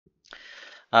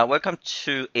Welcome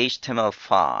to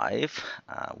HTML5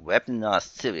 webinar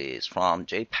series from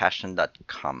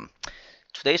jpassion.com.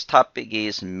 Today's topic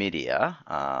is media.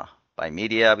 By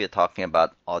media, we're talking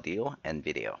about audio and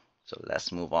video. So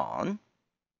let's move on.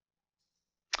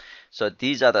 So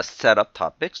these are the setup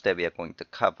topics that we are going to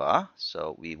cover.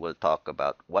 So we will talk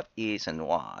about what is and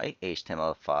why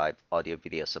HTML5 audio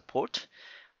video support.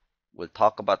 We'll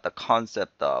talk about the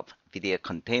concept of video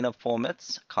container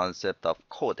formats, concept of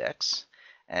codecs,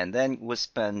 and then we'll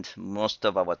spend most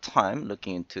of our time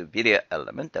looking into video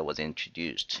element that was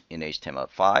introduced in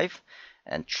HTML5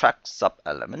 and track sub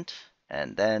element,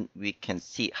 and then we can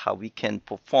see how we can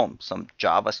perform some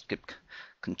JavaScript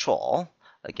control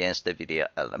against the video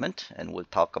element, and we'll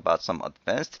talk about some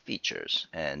advanced features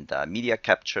and media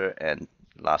capture, and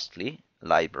lastly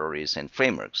libraries and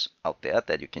frameworks out there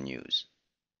that you can use.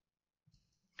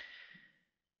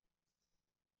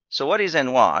 So what is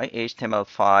and why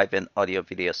HTML5 and audio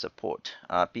video support?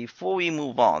 Before we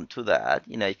move on to that,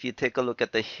 if you take a look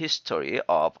at the history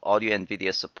of audio and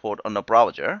video support on a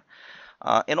browser,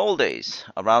 in old days,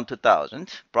 around 2000,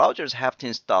 browsers have to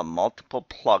install multiple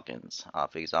plugins.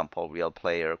 For example, Real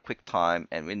Player, QuickTime,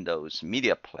 and Windows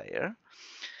Media Player.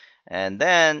 And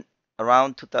then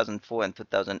around 2004 and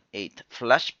 2008,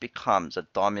 Flash becomes a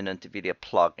dominant video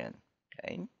plugin.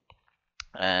 Okay.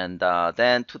 And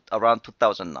then around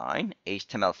 2009,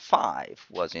 HTML5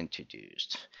 was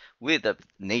introduced with a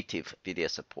native video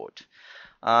support.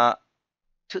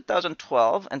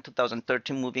 2012 and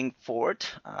 2013 moving forward,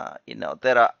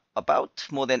 there are about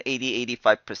more than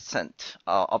 80-85%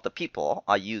 of the people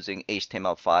are using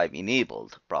HTML5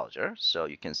 enabled browser. So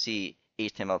you can see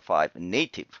HTML5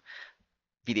 native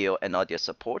video and audio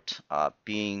support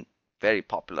being very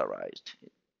popularized,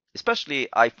 especially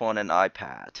iPhone and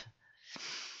iPad.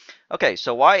 Okay,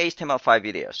 so why HTML5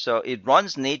 video? So it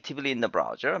runs natively in the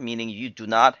browser, meaning you do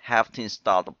not have to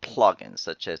install the plugins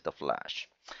such as the Flash.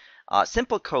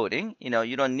 Simple coding,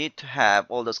 you don't need to have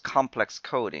all this complex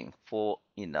coding for,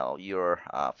 your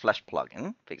Flash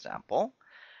plugin, for example,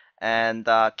 and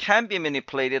can be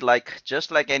manipulated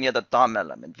just like any other DOM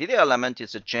element. Video element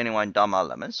is a genuine DOM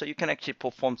element, so you can actually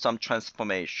perform some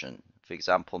transformation. For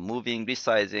example, moving,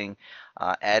 resizing,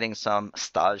 adding some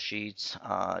style sheets,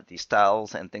 the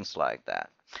styles, and things like that.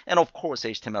 And of course,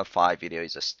 HTML5 video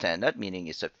is a standard, meaning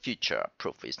it's a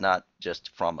future-proof. It's not just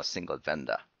from a single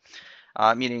vendor.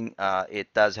 Meaning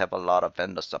it does have a lot of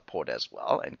vendor support as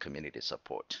well and community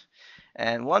support.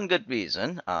 And one good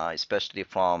reason, especially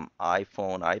from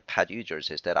iPhone, iPad users,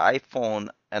 is that iPhone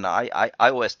and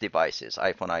iOS devices,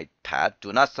 iPhone, iPad,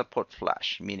 do not support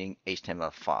Flash, meaning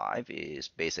HTML5 is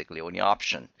basically only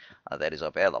option that is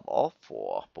available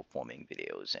for performing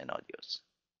videos and audios.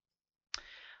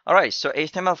 All right, so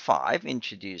HTML5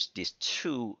 introduced these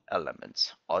two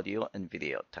elements, audio and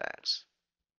video tags.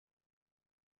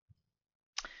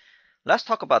 Let's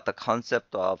talk about the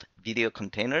concept of video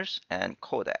containers and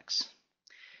codecs.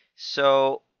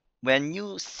 So when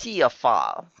you see a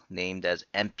file named as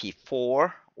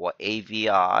MP4 or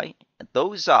AVI,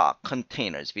 those are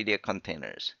containers, video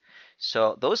containers.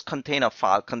 So those container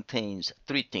file contains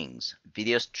three things: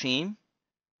 video stream,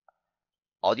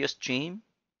 audio stream,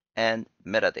 and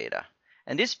metadata.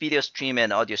 And this video stream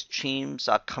and audio streams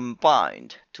are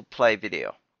combined to play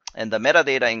video. And the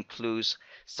metadata includes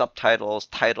subtitles,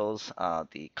 titles,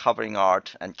 the covering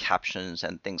art, and captions,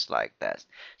 and things like that.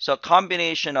 So a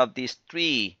combination of these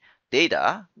three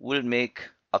data will make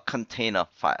a container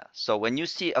file. So when you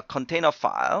see a container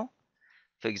file,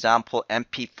 for example,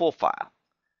 MP4 file,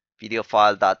 video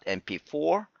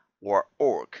file.mp4 or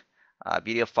org,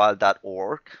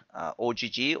 videofile.org,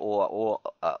 OGG or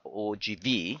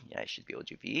OGV, yeah, it should be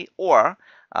OGV, or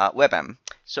WebM.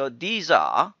 So these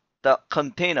are the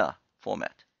container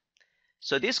format.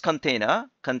 So this container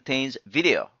contains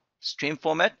video stream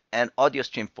format and audio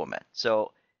stream format.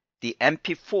 So the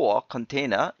MP4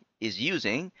 container is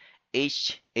using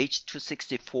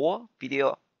H.264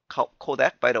 video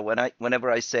codec. By the way,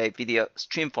 whenever I say video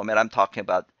stream format, I'm talking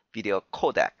about video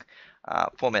codec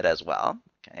format as well.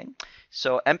 Okay.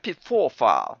 So MP4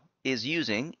 file is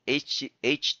using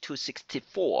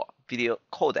H.264 video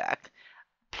codec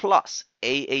plus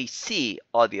AAC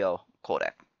audio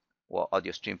codec or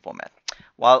audio stream format.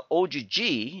 While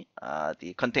OGG,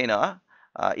 the container,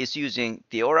 is using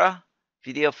Theora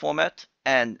video format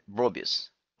and Robus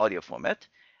audio format,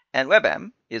 and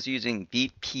WebM is using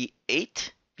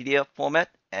VP8 video format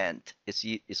and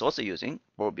is also using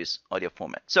Robus audio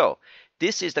format. So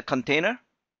this is the container,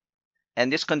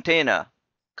 and this container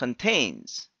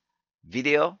contains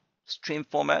video stream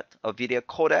format or video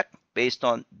codec based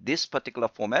on this particular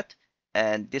format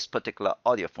and this particular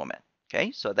audio format.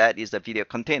 Okay, so that is the video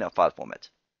container file format.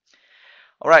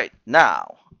 All right,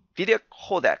 now video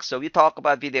codecs. So we talk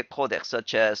about video codecs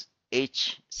such as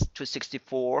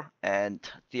H.264 and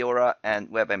Theora and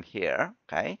WebM here.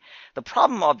 Okay, the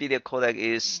problem of video codec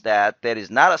is that there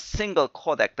is not a single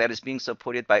codec that is being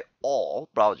supported by all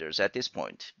browsers at this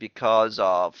point because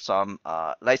of some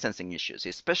licensing issues,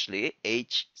 especially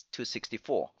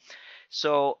H.264.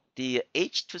 So the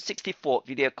H.264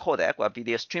 video codec or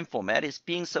video stream format is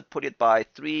being supported by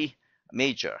three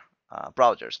major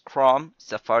browsers, Chrome,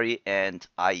 Safari, and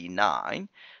IE9.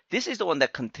 This is the one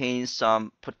that contains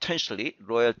some potentially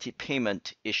royalty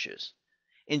payment issues.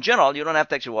 In general, you don't have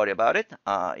to actually worry about it,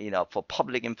 for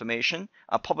public information,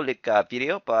 public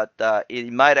video, but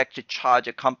it might actually charge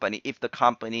a company if the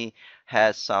company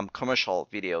has some commercial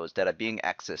videos that are being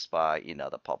accessed by,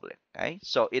 the public. Okay,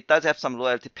 so it does have some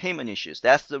royalty payment issues.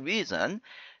 That's the reason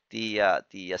the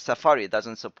Safari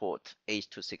doesn't support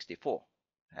H.264.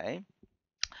 Okay.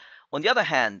 On the other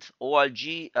hand,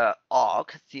 ORG,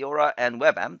 ORG, Theora, and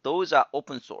WebM, those are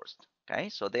open sourced. Okay,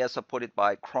 so they are supported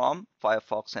by Chrome,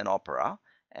 Firefox, and Opera,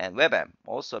 and WebM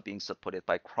also being supported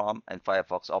by Chrome and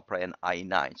Firefox, Opera, and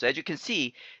IE9. So as you can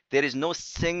see, there is no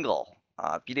single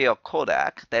video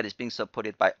codec that is being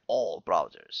supported by all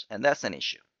browsers, and that's an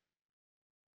issue.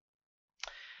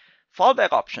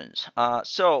 Fallback options.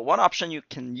 So one option you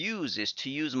can use is to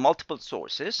use multiple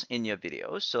sources in your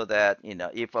videos so that,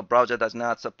 if a browser does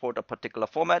not support a particular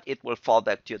format, it will fall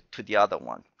back to the other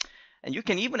one. And you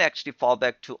can even actually fall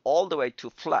back to all the way to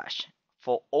Flash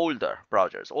for older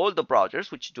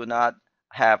browsers which do not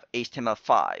have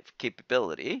HTML5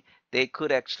 capability. They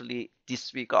could actually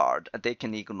disregard, they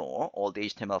can ignore all the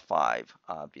HTML5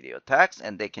 video tags,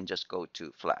 and they can just go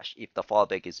to Flash if the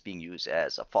fallback is being used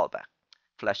as a fallback.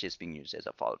 Flash is being used as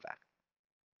a fallback.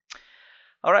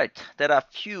 All right, there are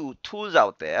few tools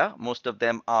out there. Most of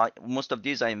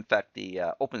these are in fact the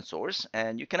open source,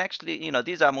 and you can actually,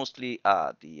 these are mostly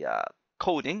the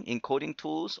encoding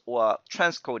tools or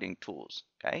transcoding tools.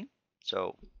 Okay,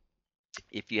 so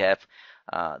if you have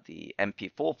the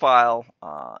MP4 file,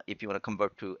 if you want to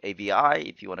convert to AVI,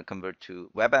 if you want to convert to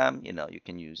WebM, you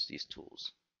can use these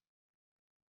tools.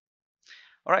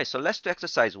 All right, so let's do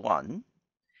exercise 1.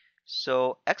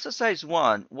 So exercise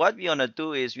 1, what we want to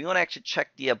do is we want to actually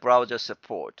check the browser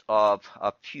support of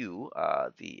a few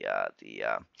the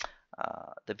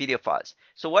video files.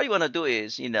 So what you want to do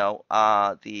is, we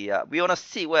want to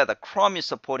see whether Chrome is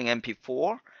supporting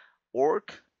MP4,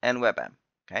 ORG, and WebM.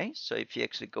 Okay, so if you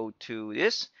actually go to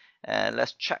this, and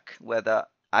let's check whether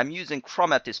I'm using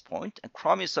Chrome at this point, and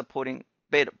Chrome is supporting.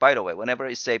 By the way, whenever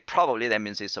I say probably, that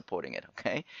means it's supporting it.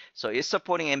 Okay, so it's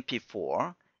supporting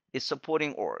MP4. It's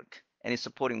supporting ORG, and it's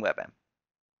supporting WebM.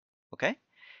 Okay,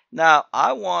 now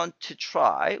I want to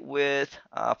try with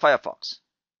Firefox.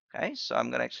 Okay, so I'm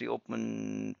going to actually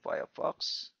open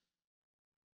Firefox.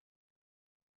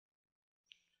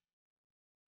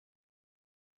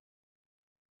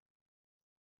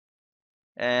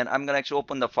 And I'm going to actually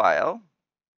open the file.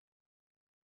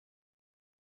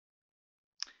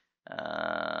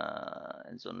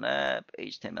 Lab,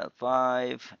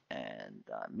 HTML5, and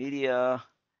media,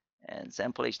 and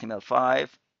sample HTML5.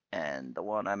 And the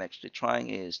one I'm actually trying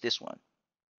is this one,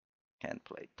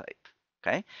 template type.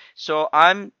 Okay, so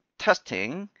I'm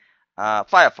testing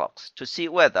Firefox to see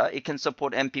whether it can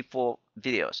support MP4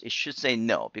 videos. It should say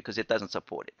no because it doesn't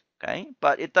support it. Okay,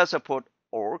 but it does support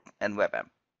ORG and WebM.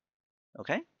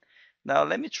 Okay, now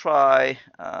let me try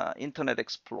Internet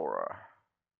Explorer.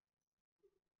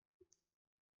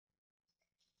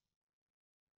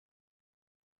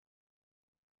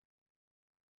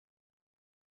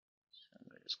 So I'm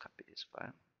going to just copy this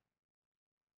file.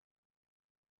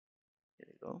 There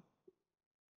you go.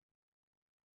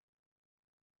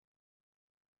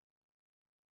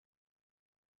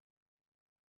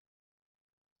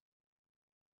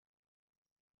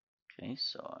 Okay,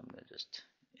 so I'm going to just,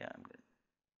 I'm going to,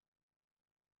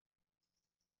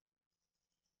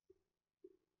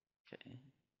 okay.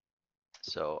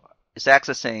 So it's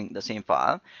accessing the same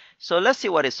file. So let's see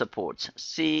what it supports.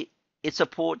 See, it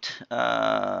supports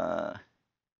blah,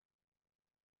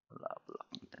 blah,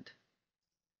 content.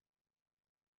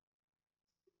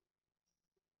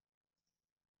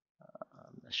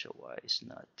 I'm not sure why it's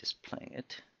not displaying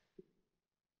it.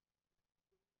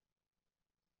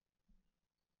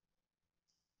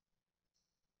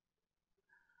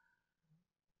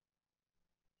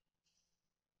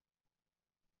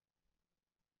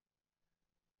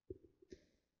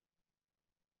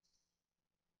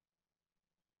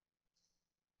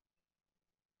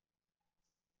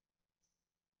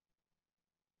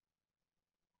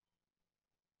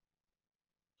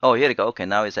 Oh, here we go. Okay,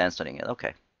 now it's answering it.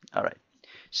 Okay. All right.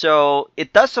 So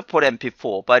it does support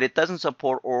MP4, but it doesn't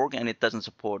support org and it doesn't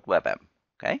support WebM.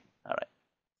 Okay. All right.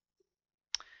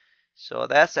 So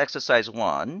that's exercise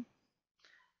one.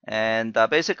 And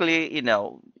basically, we're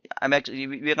going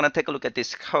to take a look at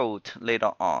this code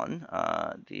later on.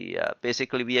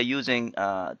 Basically, we are using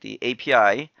the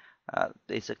API.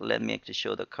 Basically, let me actually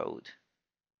show the code.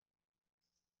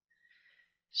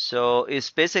 So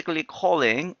it's basically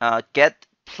calling get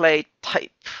play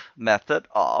type method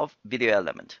of video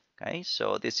element. Okay,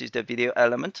 so this is the video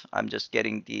element. I'm just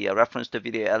getting the reference to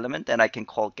video element, and I can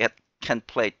call get can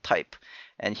play type.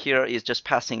 And here is just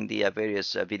passing the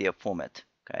various video format.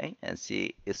 Okay, and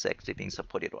see it's actually being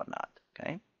supported or not.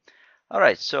 Okay. All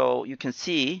right, so you can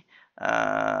see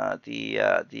not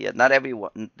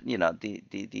everyone,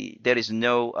 there is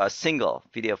no single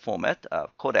video format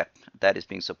codec that is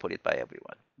being supported by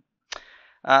everyone.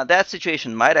 That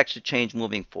situation might actually change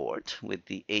moving forward with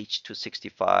the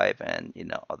H265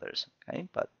 and others. Okay,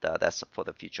 but that's for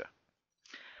the future.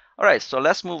 All right, so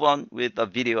let's move on with a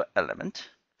video element.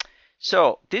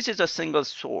 So this is a single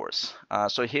source.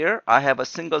 So here I have a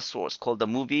single source called the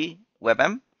movie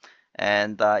WebM.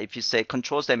 And if you say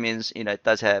controls, that means it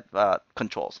does have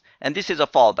controls. And this is a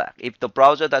fallback. If the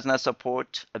browser does not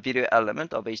support a video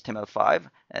element of HTML5,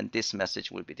 and this message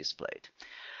will be displayed.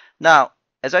 Now,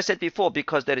 as I said before,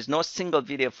 because there is no single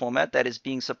video format that is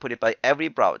being supported by every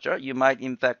browser, you might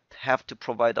in fact have to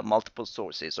provide a multiple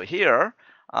sources. So here,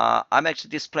 I'm actually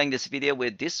displaying this video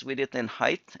with this width and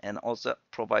height, and also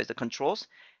provides the controls.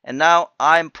 And now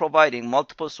I'm providing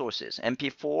multiple sources: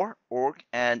 MP4, org,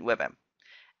 and WebM.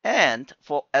 And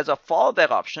as a fallback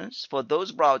options for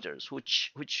those browsers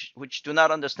which do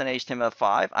not understand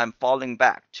HTML5, I'm falling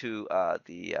back to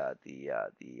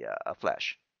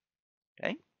Flash.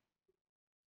 Okay.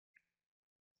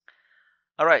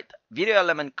 All right. Video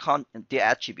element the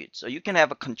attributes. So you can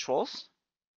have a controls.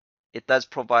 It does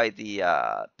provide the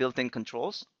built-in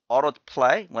controls. Auto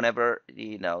play whenever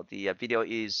the video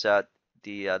is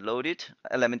loaded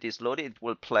element is loaded, it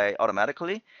will play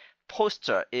automatically.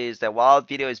 Poster is that while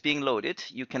video is being loaded,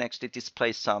 you can actually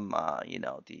display some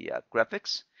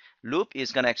graphics. Loop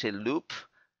is going to actually loop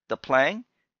the playing.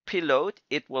 Preload,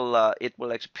 it will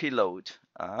actually preload.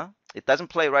 It doesn't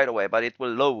play right away, but it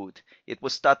will load. It will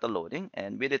start the loading,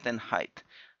 and width and height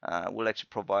will actually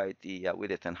provide the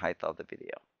width and height of the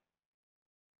video.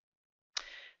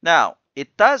 Now,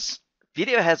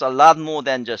 video has a lot more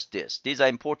than just this. These are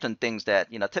important things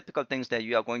that, typical things that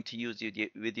you are going to use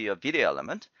with your video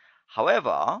element.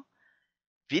 However,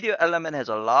 video element has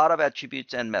a lot of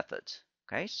attributes and methods.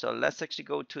 Okay, so let's actually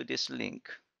go to this link.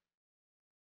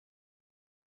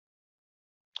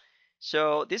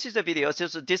 So this is a video. So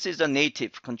this is the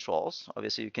native controls.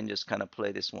 Obviously, you can just kind of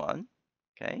play this one.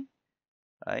 Okay,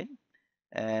 right?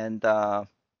 And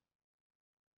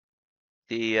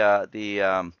these are the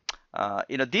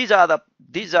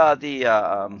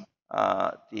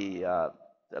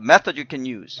method you can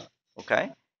use.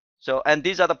 Okay, so and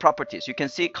these are the properties. You can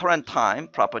see current time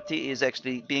property is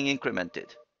actually being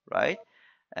incremented, right?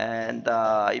 And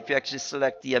if you actually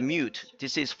select the mute,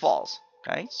 this is false.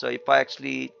 Okay, so if I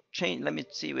actually change, let me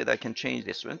see whether I can change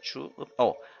this one. True.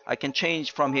 Oh, I can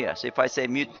change from here. So if I say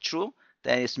mute true,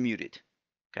 then it's muted.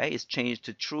 Okay, it's changed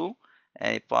to true.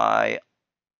 And if I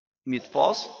mute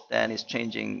false, then it's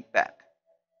changing back.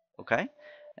 Okay,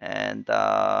 and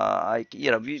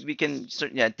we can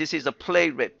certainly, yeah, this is a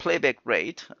playback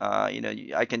rate.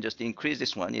 I can just increase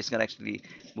this one. It's gonna actually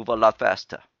move a lot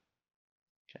faster.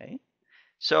 Okay,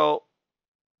 so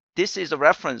this is a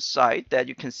reference site that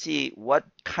you can see what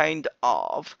kind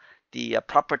of the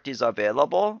properties are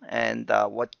available, and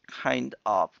what kind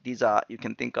of these are. You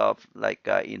can think of like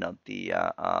the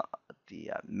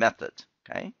method.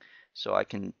 Okay, so I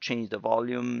can change the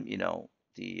volume,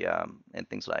 and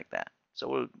things like that.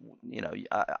 So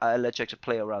I'll let you actually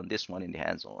play around this one in the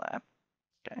hands-on lab.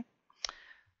 Okay,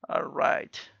 all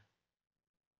right.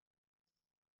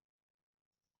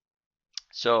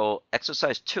 So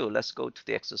exercise 2, let's go to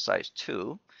the exercise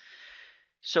 2.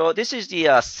 So this is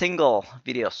the single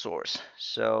video source.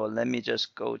 So let me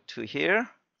just go to here.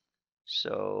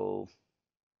 So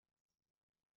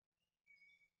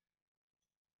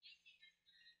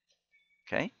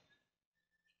okay.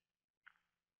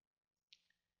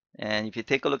 And if you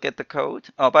take a look at the code,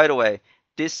 oh, by the way,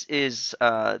 this is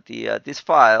this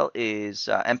file is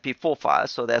MP4 file.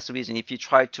 So that's the reason if you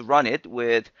try to run it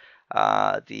with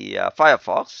the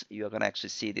Firefox, you're going to actually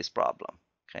see this problem.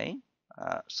 Okay.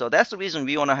 So that's the reason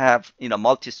we want to have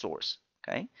multi-source.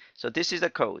 Okay. So this is the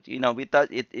code.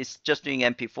 It's just doing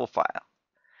MP4 file.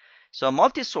 So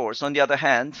multi-source, on the other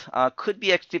hand, could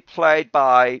be actually applied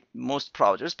by most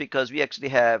browsers because we actually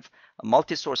have a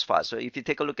multi-source file. So if you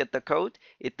take a look at the code,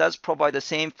 it does provide the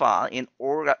same file in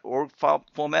org file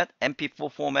format,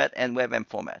 MP4 format, and WebM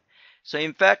format. So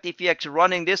in fact, if you're actually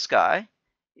running this guy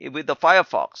with the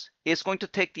Firefox, it's going to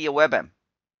take the WebM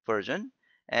version.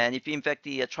 And if you in fact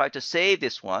try to save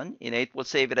this one, it will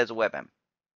save it as a WebM.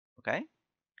 Okay.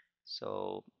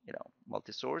 So,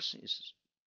 multi-source is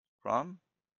from.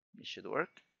 It should work.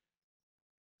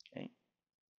 Okay.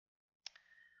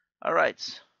 All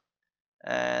right.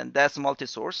 And that's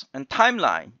multi-source. And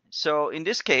timeline. So in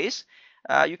this case,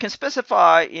 you can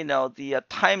specify, the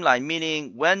timeline,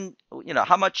 meaning when,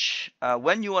 how much,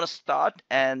 when you want to start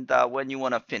and when you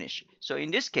want to finish. So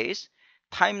in this case,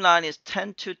 timeline is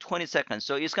 10 to 20 seconds.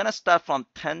 So it's going to start from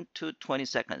 10 to 20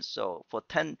 seconds. So for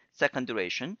 10-second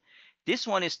duration, this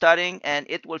one is starting and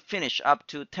it will finish up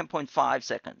to 10.5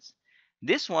 seconds.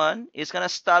 This one is going to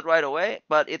start right away,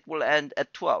 but it will end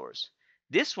at 2 hours.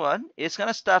 This one is going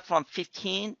to start from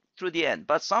 15 through the end,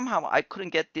 but somehow I couldn't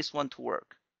get this one to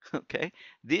work. Okay,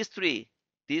 these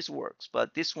works,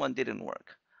 but this one didn't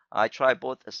work. I tried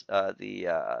both the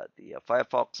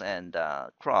Firefox and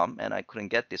Chrome, and I couldn't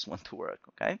get this one to work.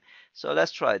 Okay, so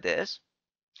let's try this.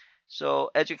 So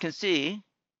as you can see,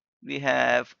 we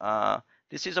have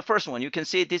this is the first one. You can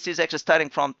see this is actually starting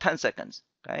from 10 seconds.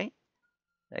 Okay,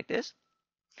 like this.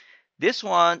 This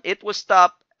one, it will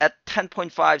stop at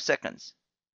 10.5 seconds.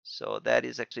 So that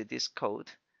is actually this code.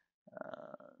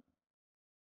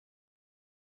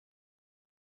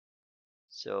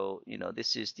 So,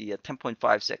 this is the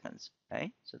 10.5 seconds.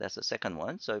 Okay, so that's the second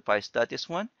one. So if I start this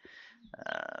one,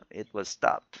 it will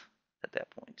stop at that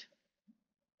point.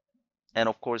 And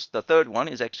of course, the third one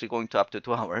is actually going to up to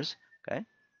 2 hours. Okay,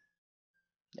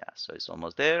 yeah, so it's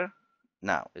almost there.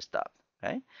 Now it stopped.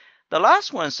 Okay, the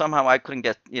last one somehow I couldn't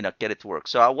get it to work.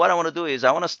 So what I want to do is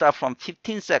I want to start from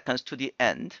 15 seconds to the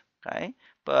end. Okay,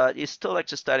 but it's still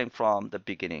actually starting from the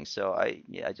beginning. So I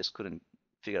just couldn't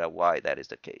figure out why that is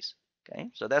the case.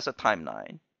 Okay, so that's a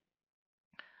timeline.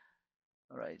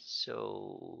 All right,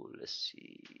 so let's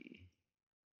see.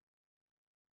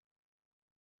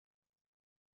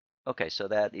 Okay, so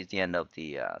that is the end of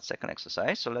the second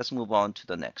exercise. So let's move on to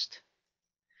the next.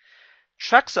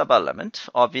 Track sub-element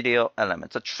or video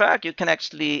element. So track you can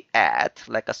actually add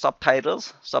like a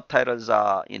subtitles. Subtitles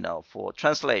are, for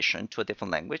translation to a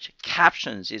different language.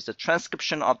 Captions is the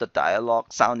transcription of the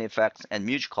dialogue, sound effects, and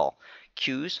musical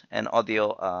cues and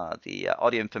audio, the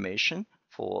audio information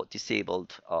for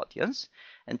disabled audience.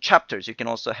 And chapters, you can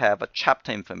also have a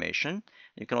chapter information.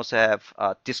 You can also have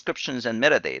descriptions and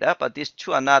metadata, but these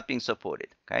two are not being supported.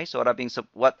 Okay, so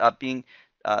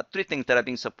three things that are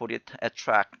being supported at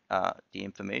track the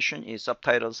information is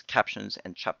subtitles, captions,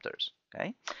 and chapters.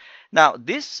 Okay. Now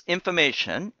this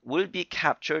information will be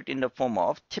captured in the form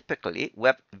of typically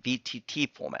web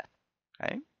VTT format.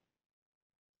 Okay.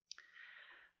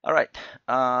 All right.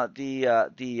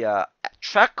 The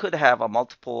track could have a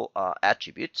multiple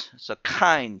attributes. So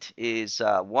kind is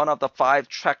one of the 5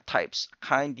 track types.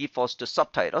 Kind defaults to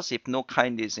subtitles if no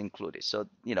kind is included. So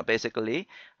basically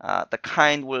the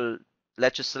kind will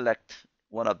let you select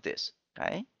one of these.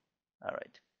 Okay. All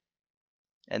right.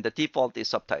 And the default is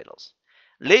subtitles.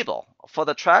 Label for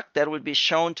the track that will be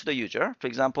shown to the user. For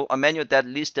example, a menu that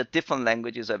lists the different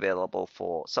languages available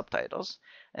for subtitles.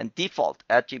 And default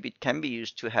attribute can be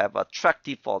used to have a track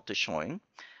default to showing.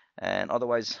 And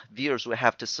otherwise, viewers will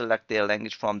have to select their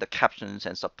language from the captions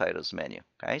and subtitles menu.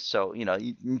 Okay, so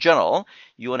in general,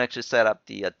 you want to actually set up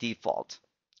the default.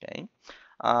 Okay,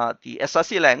 the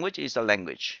SRC language is a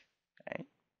language. Okay,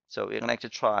 so we're gonna actually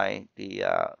try the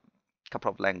couple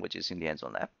of languages in the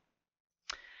hands-on lab.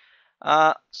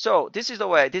 So this is the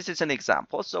way. This is an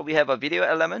example. So we have a video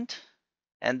element,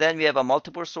 and then we have a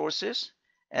multiple sources.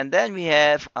 And then we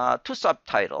have 2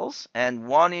 subtitles, and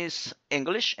one is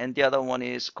English and the other one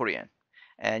is Korean.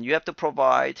 And you have to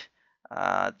provide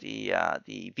the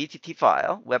VTT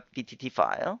file, web VTT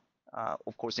file.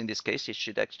 Of course, in this case, it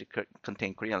should actually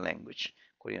contain Korean language.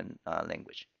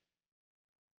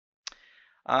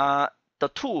 The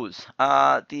tools,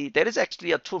 there is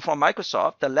actually a tool from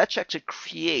Microsoft that lets you actually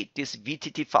create this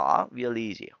VTT file really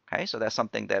easy. Okay, so that's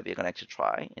something that we're going to actually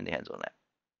try in the hands-on lab.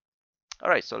 All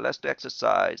right, so let's do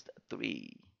exercise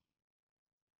 3.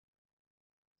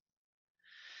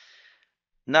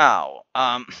 Now,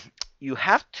 you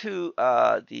have to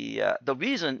the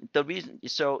reason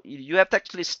so you have to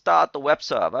actually start the web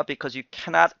server because you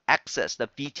cannot access the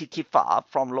VTT file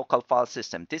from local file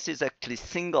system. This is actually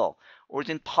single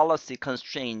origin policy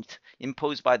constraint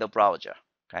imposed by the browser.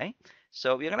 Okay,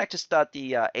 so we're gonna actually start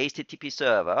the HTTP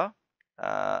server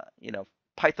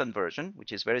Python version,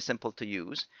 which is very simple to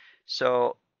use.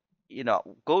 So,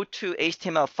 go to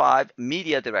HTML5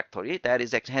 Media directory. That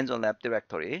is a hands-on lab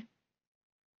directory.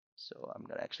 So I'm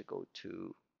gonna actually go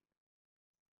to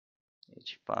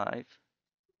H5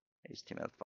 HTML5.